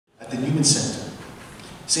the Newman Center.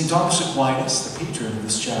 St. Thomas Aquinas, the patron of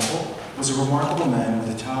this chapel, was a remarkable man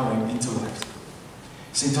with a towering intellect.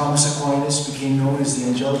 St. Thomas Aquinas became known as the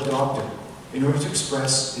Angelic Doctor in order to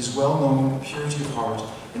express his well-known purity of heart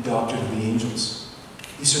and doctrine of the angels.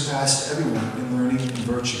 He surpassed everyone in learning and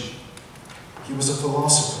virtue. He was a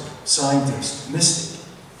philosopher, scientist, mystic,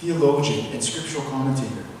 theologian, and scriptural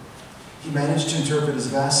commentator. He managed to interpret his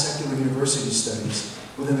vast secular university studies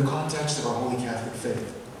within the context of our Holy Catholic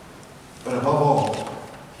faith. But above all,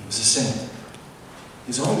 he was a saint.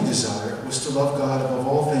 His only desire was to love God above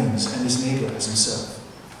all things and his neighbor as himself.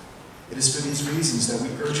 It is for these reasons that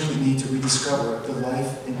we urgently need to rediscover the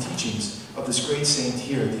life and teachings of this great saint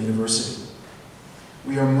here at the university.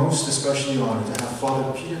 We are most especially honored to have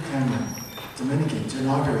Father Peter Cameron, Dominican, to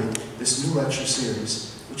inaugurate this new lecture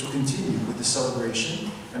series, which will continue with the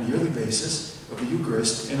celebration on a yearly basis of the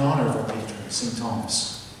Eucharist in honor of our patron, St.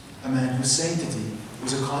 Thomas, a man whose sanctity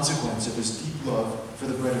was a consequence of his deep love for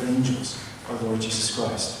the bread of angels, our Lord Jesus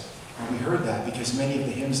Christ. And we heard that because many of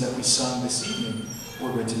the hymns that we sung this evening were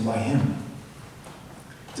written by him.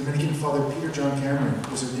 Dominican Father Peter John Cameron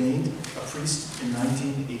was ordained a priest in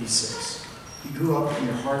 1986. He grew up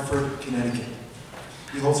near Hartford, Connecticut.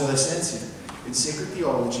 He holds a licentiate in sacred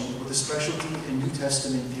theology with a specialty in New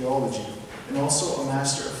Testament theology and also a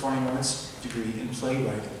Master of Fine Arts degree in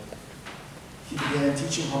playwriting. He began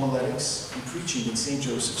teaching homiletics and preaching in St.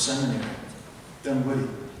 Joseph Seminary, Dunwoodie,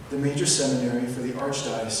 the major seminary for the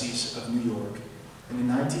Archdiocese of New York, and in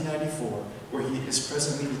 1994, where he is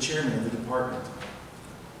presently the chairman of the department.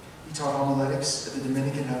 He taught homiletics at the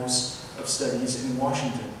Dominican House of Studies in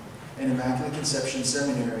Washington and Immaculate Conception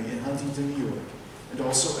Seminary in Huntington, New York, and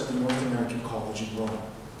also at the North American College in Rome.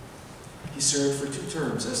 He served for 2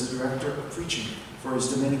 terms as the director of preaching for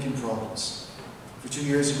his Dominican province. For 2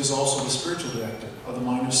 years, he was also the spiritual director of the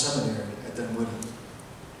minor seminary at Dunwoodie.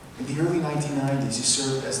 In the early 1990s, he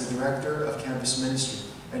served as the director of campus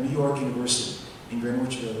ministry at New York University in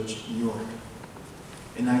Greenwich Village, New York.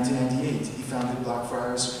 In 1998, he founded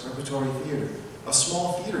Blackfriars Repertory Theater, a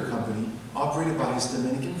small theater company operated by his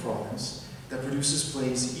Dominican province that produces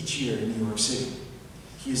plays each year in New York City.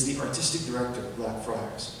 He is the artistic director of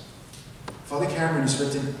Blackfriars. Father Cameron has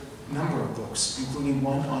written a number of books, including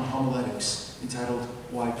one on homiletics entitled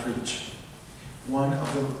Why Preach? One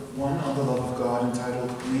on the love of God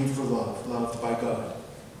entitled Made for Love, Loved by God.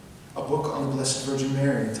 A book on the Blessed Virgin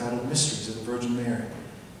Mary entitled Mysteries of the Virgin Mary,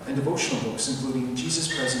 and devotional books including Jesus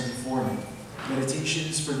Present Before Me,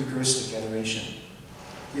 Meditations for Eucharistic Adoration.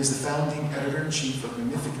 He is the founding editor-in-chief of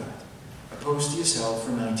Magnificat, a post he has held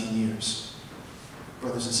for 19 years.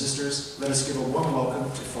 Brothers and sisters, let us give a warm welcome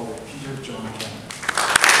to Father Peter John Cameron.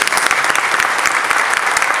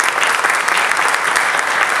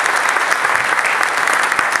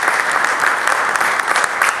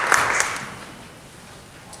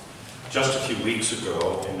 Just a few weeks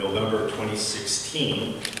ago, in November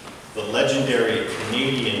 2016, the legendary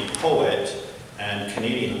Canadian poet and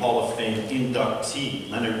Canadian Hall of Fame inductee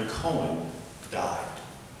Leonard Cohen died.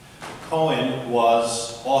 Cohen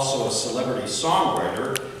was also a celebrity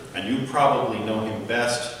songwriter, and you probably know him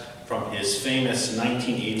best from his famous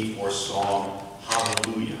 1984 song,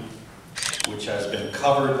 Hallelujah, which has been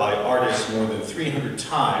covered by artists more than 300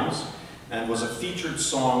 times and was a featured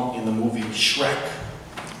song in the movie Shrek.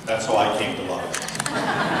 That's how I came to love it.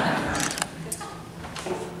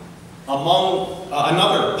 Among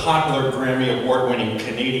another popular Grammy Award-winning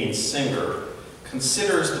Canadian singer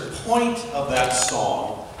considers the point of that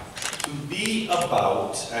song to be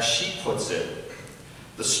about, as she puts it,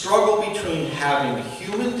 the struggle between having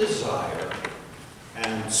human desire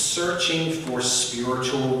and searching for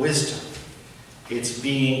spiritual wisdom. It's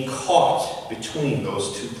being caught between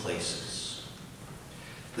those two places.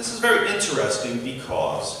 This is very interesting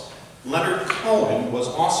because Leonard Cohen was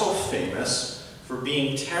also famous for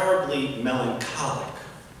being terribly melancholic.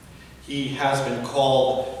 He has been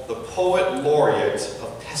called the poet laureate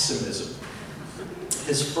of pessimism.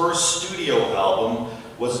 His first studio album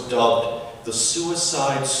was dubbed the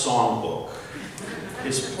Suicide Songbook.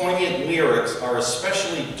 His poignant lyrics are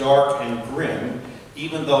especially dark and grim,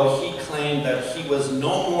 even though he claimed that he was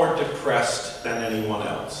no more depressed than anyone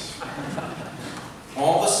else.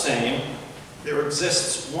 All the same, there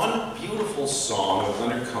exists one beautiful song of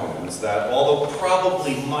Leonard Cohen's that, although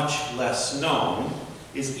probably much less known,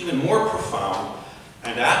 is even more profound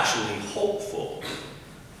and actually hopeful.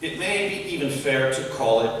 It may be even fair to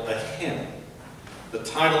call it a hymn. The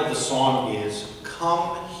title of the song is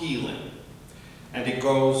Come Healing, and it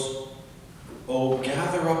goes, "Oh,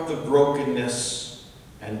 gather up the brokenness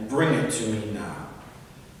and bring it to me now,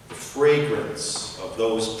 the fragrance of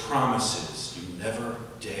those promises you never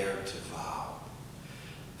dare to vow.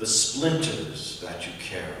 The splinters that you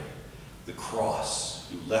carry, the cross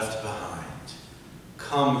you left behind,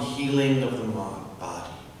 come healing of the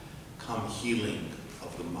body, come healing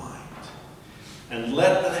of the mind. And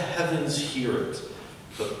let the heavens hear it,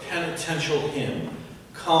 the penitential hymn,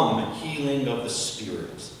 come healing of the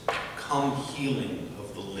spirit, come healing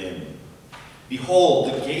of the limb.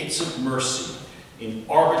 Behold the gates of mercy in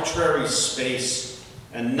arbitrary space,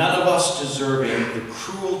 and none of us deserving the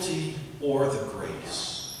cruelty or the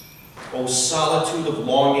grace. O solitude of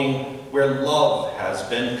longing where love has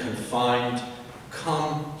been confined,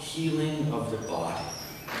 come healing of the body,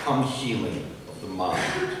 come healing of the mind.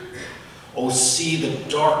 O see the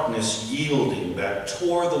darkness yielding that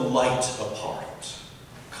tore the light apart,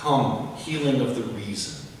 come healing of the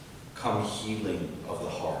reason, come healing of the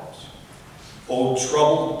heart. O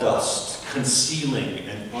troubled dust concealing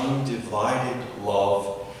an undivided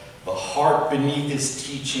love, the heart beneath his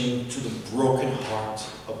teaching to the broken heart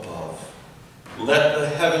above. Let the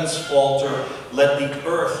heavens falter, let the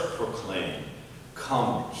earth proclaim,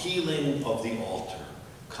 come healing of the altar,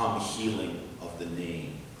 come healing of the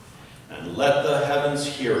name. And let the heavens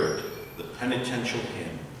hear it, the penitential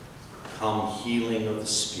hymn, come healing of the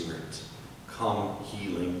spirit, come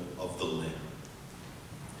healing of the limb.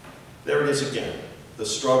 There it is again, the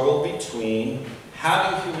struggle between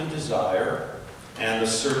having human desire and the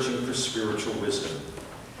searching for spiritual wisdom.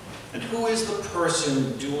 And who is the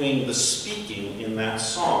person doing the speaking in that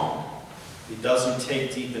song? It doesn't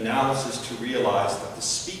take deep analysis to realize that the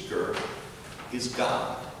speaker is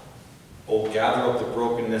God. Oh, gather up the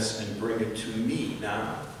brokenness and bring it to me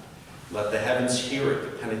now. Let the heavens hear it,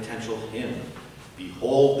 the penitential hymn.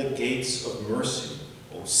 Behold the gates of mercy.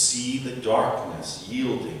 Oh, see the darkness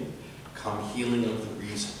yielding. Come healing of the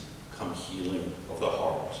reason. Come healing of the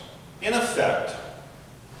heart. In effect,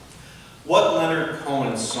 what Leonard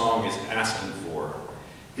Cohen's song is asking for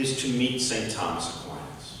is to meet St. Thomas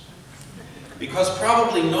Aquinas. Because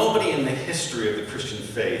probably nobody in the history of the Christian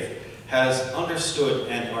faith has understood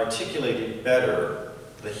and articulated better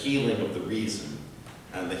the healing of the reason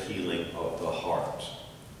and the healing of the heart.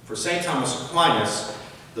 For St. Thomas Aquinas,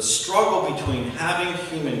 the struggle between having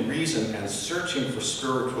human reason and searching for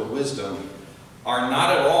spiritual wisdom are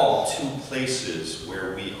not at all two places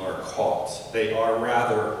where we are caught. They are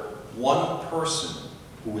rather one person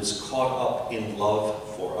who is caught up in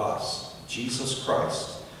love for us, Jesus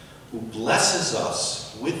Christ, who blesses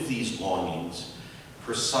us with these longings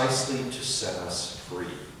precisely to set us free.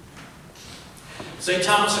 St.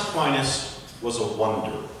 Thomas Aquinas was a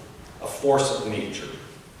wonder, a force of nature.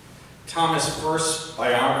 Thomas' first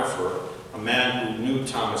biographer, a man who knew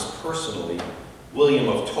Thomas personally, William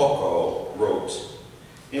of Tocco, wrote,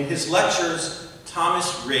 "In his lectures,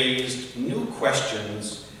 Thomas raised new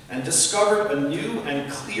questions and discovered a new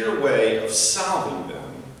and clear way of solving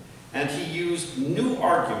them, and he used new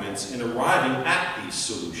arguments in arriving at these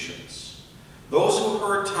solutions. Those who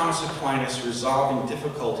heard Thomas Aquinas resolving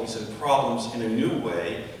difficulties and problems in a new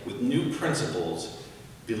way, with new principles,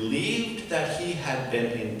 believed that he had been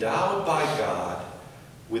endowed by God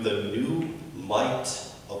with a new light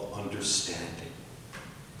of understanding."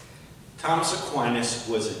 Thomas Aquinas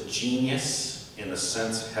was a genius in the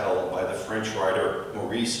sense held by the French writer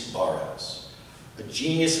Maurice Barrès. A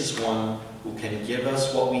genius is one who can give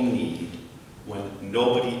us what we need when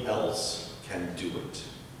nobody else can do it.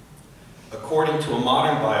 According to a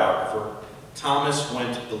modern biographer, Thomas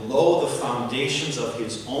went below the foundations of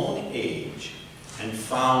his own age and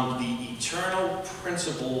found the eternal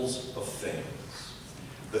principles of things.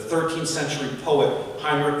 The 13th century poet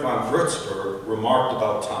Heinrich von Würzburg remarked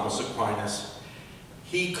about Thomas Aquinas,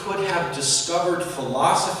 "He could have discovered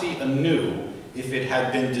philosophy anew if it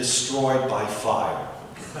had been destroyed by fire.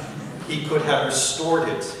 He could have restored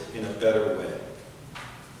it in a better way."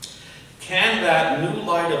 Can that new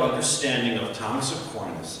light of understanding of Thomas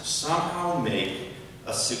Aquinas somehow make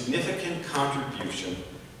a significant contribution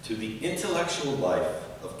to the intellectual life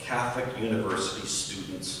of Catholic university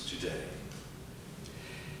students today?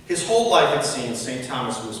 His whole life, it seems, St.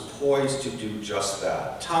 Thomas was poised to do just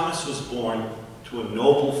that. Thomas was born to a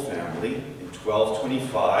noble family in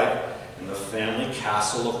 1225 in the family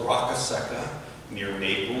castle of Roccasecca near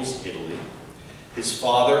Naples, Italy. His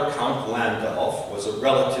father, Count Landulf, was a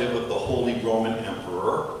relative of the Holy Roman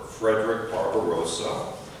Emperor, Frederick Barbarossa.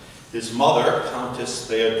 His mother, Countess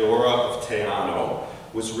Theodora of Teano,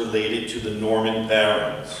 was related to the Norman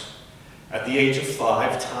barons. At the age of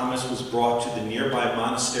 5, Thomas was brought to the nearby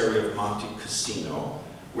monastery of Monte Cassino,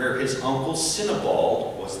 where his uncle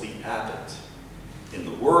Sinibald was the abbot. In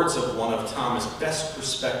the words of one of Thomas' best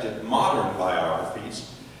respected modern biographies,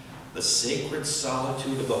 the sacred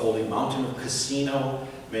solitude of the holy mountain of Casino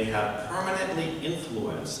may have permanently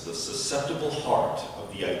influenced the susceptible heart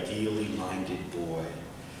of the ideally minded boy,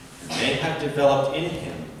 and may have developed in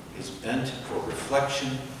him his bent for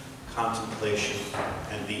reflection, contemplation,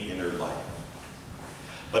 and the inner life.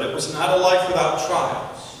 But it was not a life without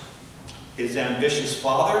trials. His ambitious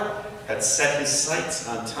father had set his sights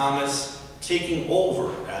on Thomas taking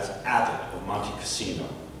over as abbot of Monte Cassino.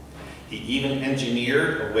 He even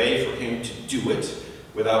engineered a way for him to do it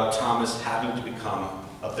without Thomas having to become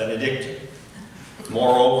a Benedictine.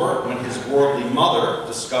 Moreover, when his worldly mother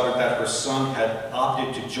discovered that her son had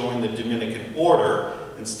opted to join the Dominican order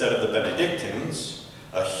instead of the Benedictines,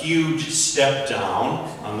 a huge step down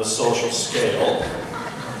on the social scale,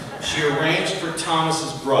 she arranged for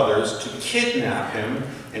Thomas's brothers to kidnap him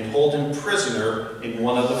and hold him prisoner in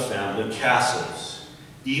one of the family castles.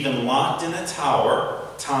 Even locked in a tower,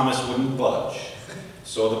 Thomas wouldn't budge.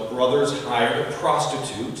 So the brothers hired a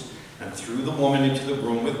prostitute and threw the woman into the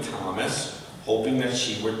room with Thomas, hoping that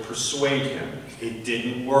she would persuade him. It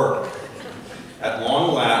didn't work. At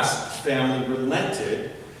long last, the family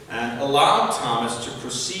relented and allowed Thomas to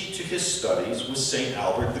proceed to his studies with St.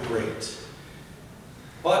 Albert the Great.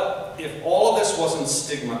 But if all of this wasn't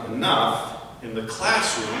stigma enough, in the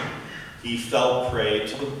classroom, he fell prey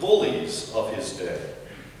to the bullies of his day.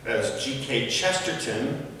 As G.K.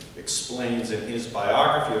 Chesterton explains in his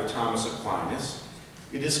biography of Thomas Aquinas,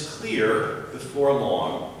 it is clear before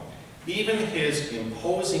long, even his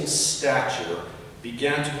imposing stature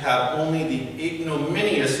began to have only the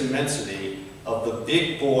ignominious immensity of the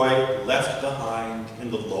big boy left behind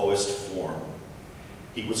in the lowest form.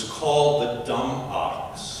 He was called the dumb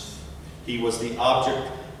ox. He was the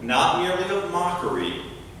object not merely of mockery,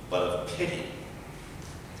 but of pity.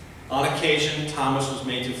 On occasion, Thomas was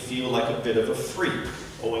made to feel like a bit of a freak,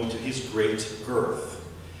 owing to his great girth.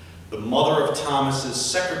 The mother of Thomas's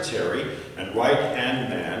secretary and right-hand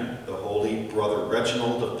man, the holy brother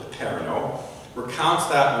Reginald of Piperno, recounts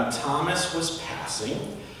that when Thomas was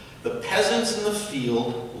passing, the peasants in the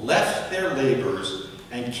field left their labors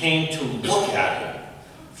and came to look at him,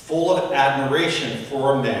 full of admiration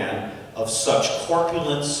for a man of such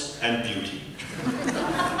corpulence and beauty.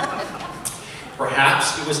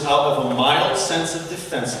 Perhaps it was out of a mild sense of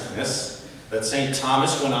defensiveness that St.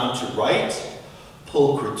 Thomas went on to write,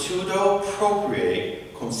 "Pulchritudo proprie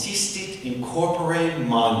consistit in corpore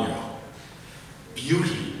magno."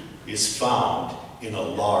 Beauty is found in a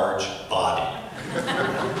large body.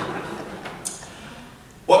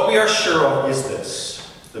 What we are sure of is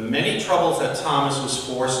this: the many troubles that Thomas was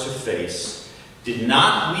forced to face did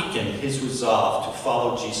not weaken his resolve to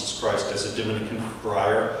follow Jesus Christ as a Dominican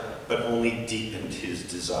friar, but only deepened his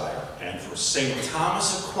desire. And for St.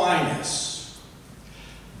 Thomas Aquinas,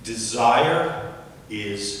 desire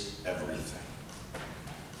is everything.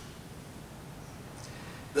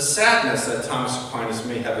 The sadness that Thomas Aquinas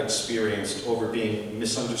may have experienced over being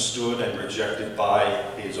misunderstood and rejected by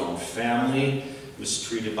his own family,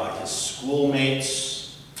 mistreated by his schoolmates,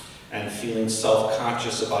 and feeling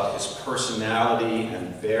self-conscious about his personality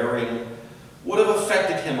and bearing would have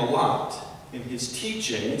affected him a lot. In his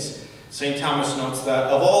teachings, St. Thomas notes that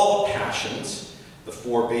of all the passions, the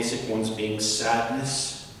four basic ones being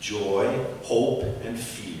sadness, joy, hope, and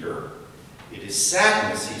fear, it is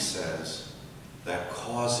sadness, he says, that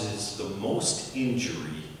causes the most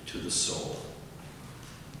injury to the soul.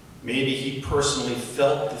 Maybe he personally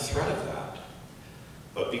felt the threat of that.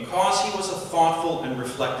 But because he was a thoughtful and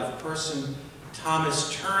reflective person,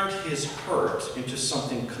 Thomas turned his hurt into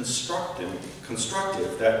something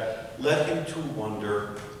constructive that led him to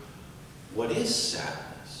wonder, what is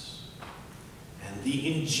sadness? And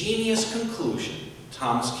the ingenious conclusion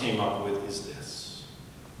Thomas came up with is this: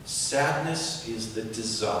 sadness is the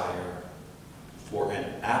desire for an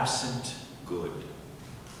absent good.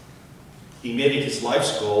 He made it his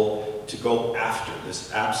life's goal to go after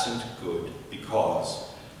this absent good because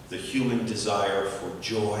the human desire for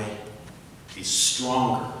joy is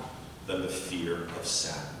stronger than the fear of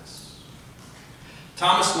sadness.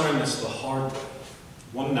 Thomas learned this the hard way.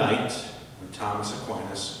 One night, when Thomas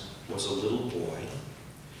Aquinas was a little boy,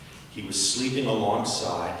 he was sleeping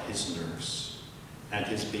alongside his nurse, and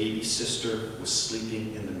his baby sister was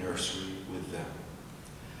sleeping in the nursery with them.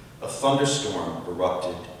 A thunderstorm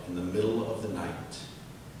erupted in the middle of the night.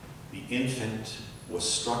 The infant was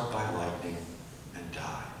struck by lightning and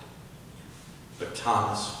died. But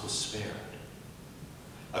Thomas was spared.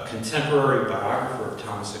 A contemporary biographer of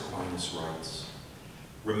Thomas Aquinas writes,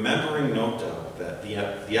 remembering no doubt that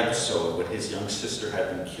the episode when his young sister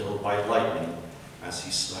had been killed by lightning as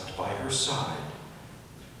he slept by her side,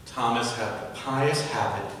 Thomas had the pious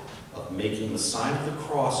habit of making the sign of the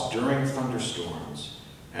cross during thunderstorms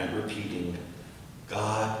and repeating,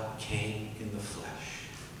 God came in the flesh.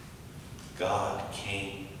 God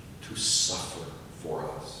came to suffer for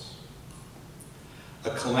us.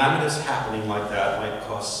 A calamitous happening like that might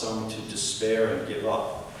cause some to despair and give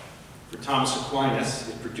up. For Thomas Aquinas,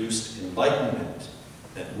 it produced enlightenment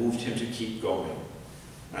that moved him to keep going.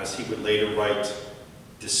 As he would later write,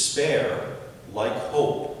 despair, like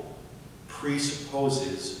hope,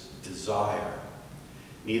 presupposes desire.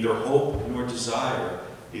 Neither hope nor desire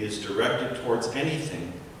is directed towards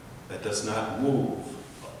anything that does not move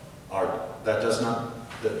our desire.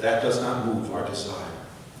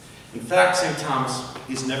 In fact, St. Thomas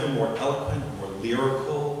is never more eloquent, more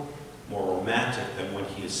lyrical, more romantic than when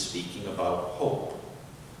he is speaking about hope.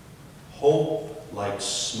 Hope, like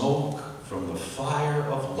smoke from the fire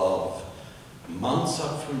of love, mounts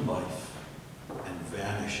up from life and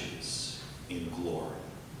vanishes in glory.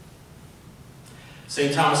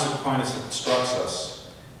 St. Thomas Aquinas instructs us,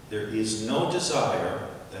 there is no desire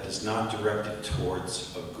that is not directed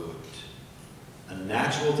towards a good. A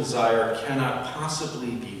natural desire cannot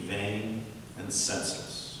possibly be vain and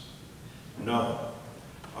senseless. No,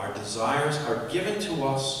 our desires are given to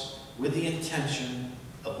us with the intention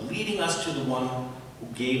of leading us to the one who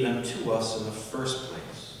gave them to us in the first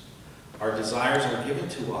place. Our desires are given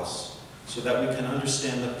to us so that we can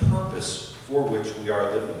understand the purpose for which we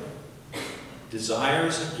are living.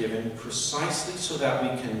 Desires are given precisely so that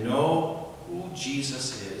we can know who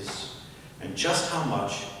Jesus is and just how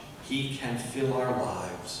much he can fill our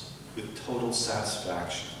lives with total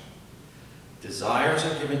satisfaction. Desires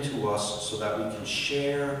are given to us so that we can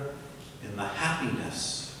share in the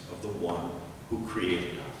happiness of the one who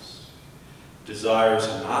created us. Desires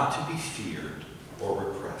are not to be feared or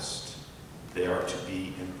repressed. They are to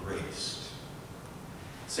be embraced.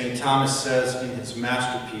 St. Thomas says in his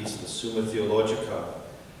masterpiece, the Summa Theologica,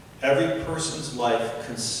 every person's life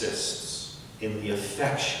consists in the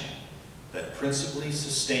affection that principally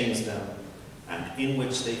sustains them and in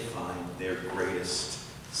which they find their greatest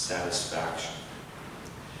satisfaction.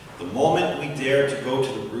 The moment we dare to go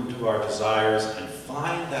to the root of our desires and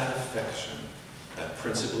find that affection that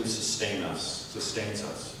principally sustains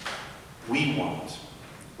us, we want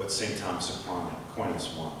what St. Thomas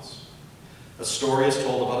Aquinas wants. A story is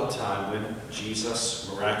told about a time when Jesus,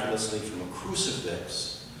 miraculously from a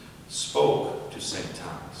crucifix, spoke to St.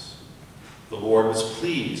 Thomas. The Lord was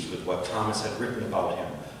pleased with what Thomas had written about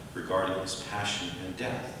him regarding his passion and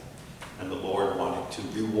death, and the Lord wanted to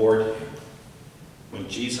reward him. When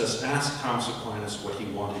Jesus asked Thomas Aquinas what he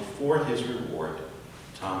wanted for his reward,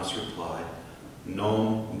 Thomas replied,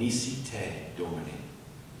 "Non nisi te, Domine."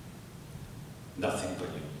 Nothing but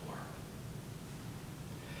you, Lord.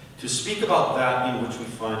 To speak about that in which we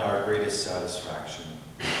find our greatest satisfaction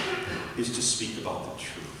is to speak about the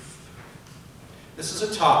truth. This is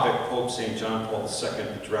a topic Pope St. John Paul II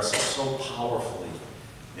addresses so powerfully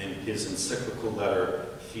in his encyclical letter,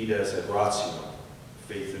 Fides et Ratio,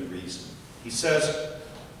 Faith and Reason. He says,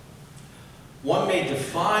 one may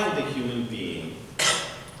define the human being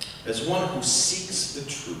as one who seeks the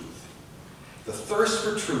truth. The thirst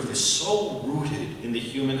for truth is so rooted in the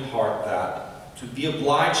human heart that to be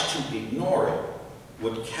obliged to ignore it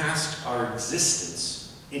would cast our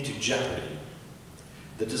existence into jeopardy.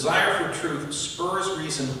 The desire for truth spurs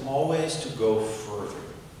reason always to go further.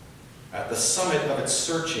 At the summit of its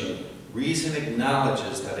searching, reason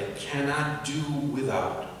acknowledges that it cannot do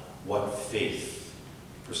without what faith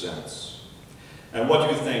presents. And what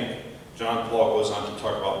do you think John Paul goes on to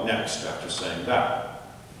talk about next after saying that?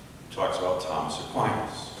 He talks about Thomas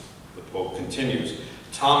Aquinas. The Pope continues,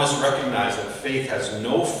 Thomas recognized that faith has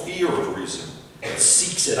no fear of reason. It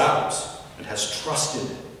seeks it out and has trust in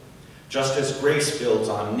it. Just as grace builds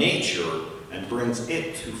on nature and brings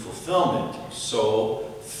it to fulfillment,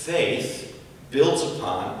 so faith builds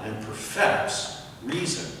upon and perfects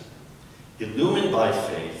reason. Illumined by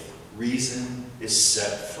faith, reason is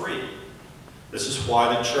set free. This is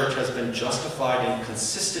why the Church has been justified in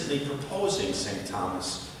consistently proposing St.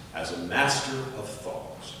 Thomas as a master of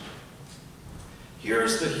thought.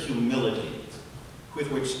 Here's the humility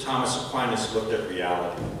with which Thomas Aquinas looked at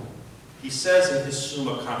reality. He says in his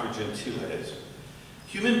Summa Contra Gentiles,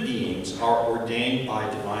 human beings are ordained by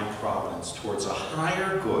divine providence towards a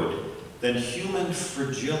higher good than human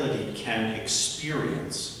fragility can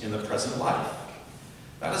experience in the present life.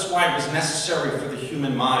 That is why it was necessary for the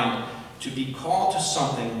human mind to be called to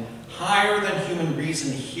something higher than human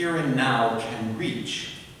reason here and now can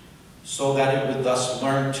reach, so that it would thus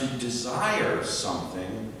learn to desire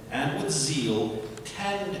something and with zeal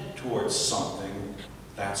tend towards something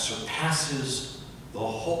that surpasses the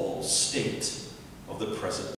whole state of the present